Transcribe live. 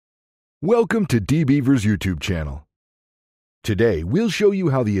Welcome to DBeaver's YouTube channel. Today, we'll show you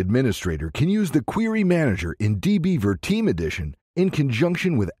how the administrator can use the Query Manager in DBeaver Team Edition in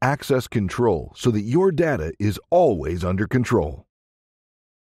conjunction with access control so that your data is always under control.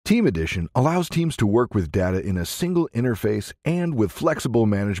 Team Edition allows teams to work with data in a single interface and with flexible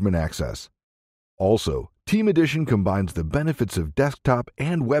management access. Also, Team Edition combines the benefits of desktop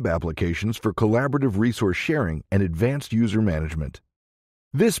and web applications for collaborative resource sharing and advanced user management.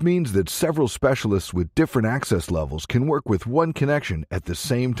 This means that several specialists with different access levels can work with one connection at the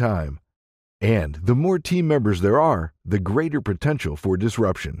same time. And the more team members there are, the greater potential for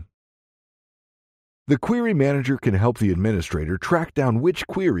disruption. The Query Manager can help the administrator track down which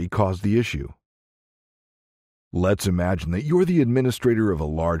query caused the issue. Let's imagine that you're the administrator of a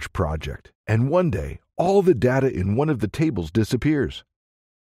large project, and one day, all the data in one of the tables disappears.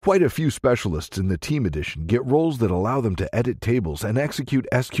 Quite a few specialists in the Team Edition get roles that allow them to edit tables and execute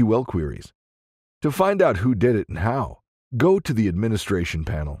SQL queries. To find out who did it and how, go to the Administration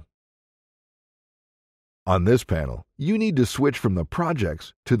panel. On this panel, you need to switch from the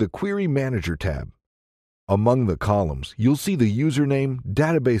Projects to the Query Manager tab. Among the columns, you'll see the username,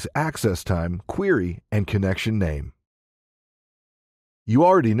 database access time, query, and connection name. You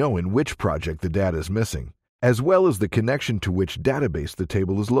already know in which project the data is missing, as well as the connection to which database the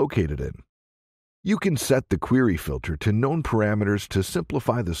table is located in. You can set the query filter to known parameters to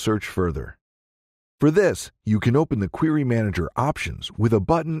simplify the search further. For this, you can open the Query Manager options with a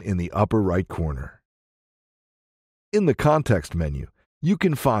button in the upper right corner. In the context menu, you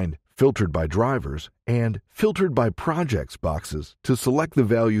can find Filtered by Drivers and Filtered by Projects boxes to select the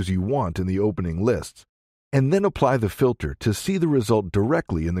values you want in the opening lists, and then apply the filter to see the result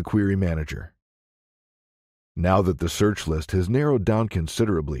directly in the Query Manager. Now that the search list has narrowed down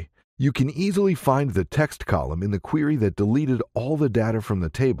considerably, you can easily find the text column in the query that deleted all the data from the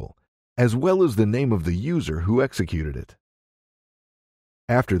table, as well as the name of the user who executed it.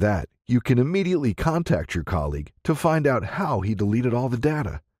 After that, you can immediately contact your colleague to find out how he deleted all the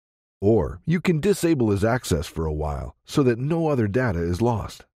data. Or you can disable his access for a while so that no other data is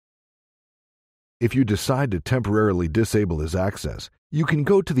lost. If you decide to temporarily disable his access, you can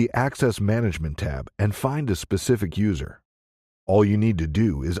go to the Access Management tab and find a specific user. All you need to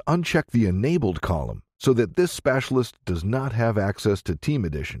do is uncheck the Enabled column so that this specialist does not have access to Team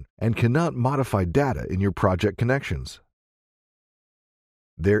Edition and cannot modify data in your project connections.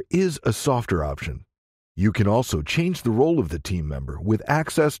 There is a softer option. You can also change the role of the team member with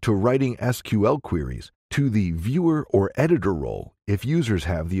access to writing SQL queries to the Viewer or Editor role if users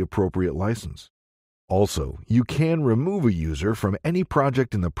have the appropriate license. Also, you can remove a user from any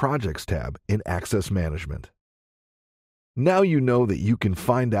project in the Projects tab in Access Management. Now you know that you can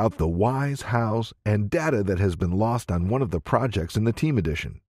find out the whys, hows, and data that has been lost on one of the projects in the Team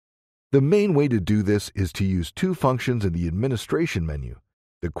Edition. The main way to do this is to use two functions in the Administration menu,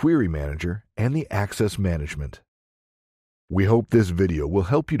 the Query Manager and the Access Management. We hope this video will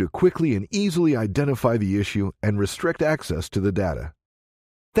help you to quickly and easily identify the issue and restrict access to the data.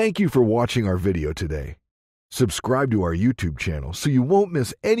 Thank you for watching our video today. Subscribe to our YouTube channel so you won't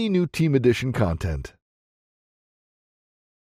miss any new Team Edition content.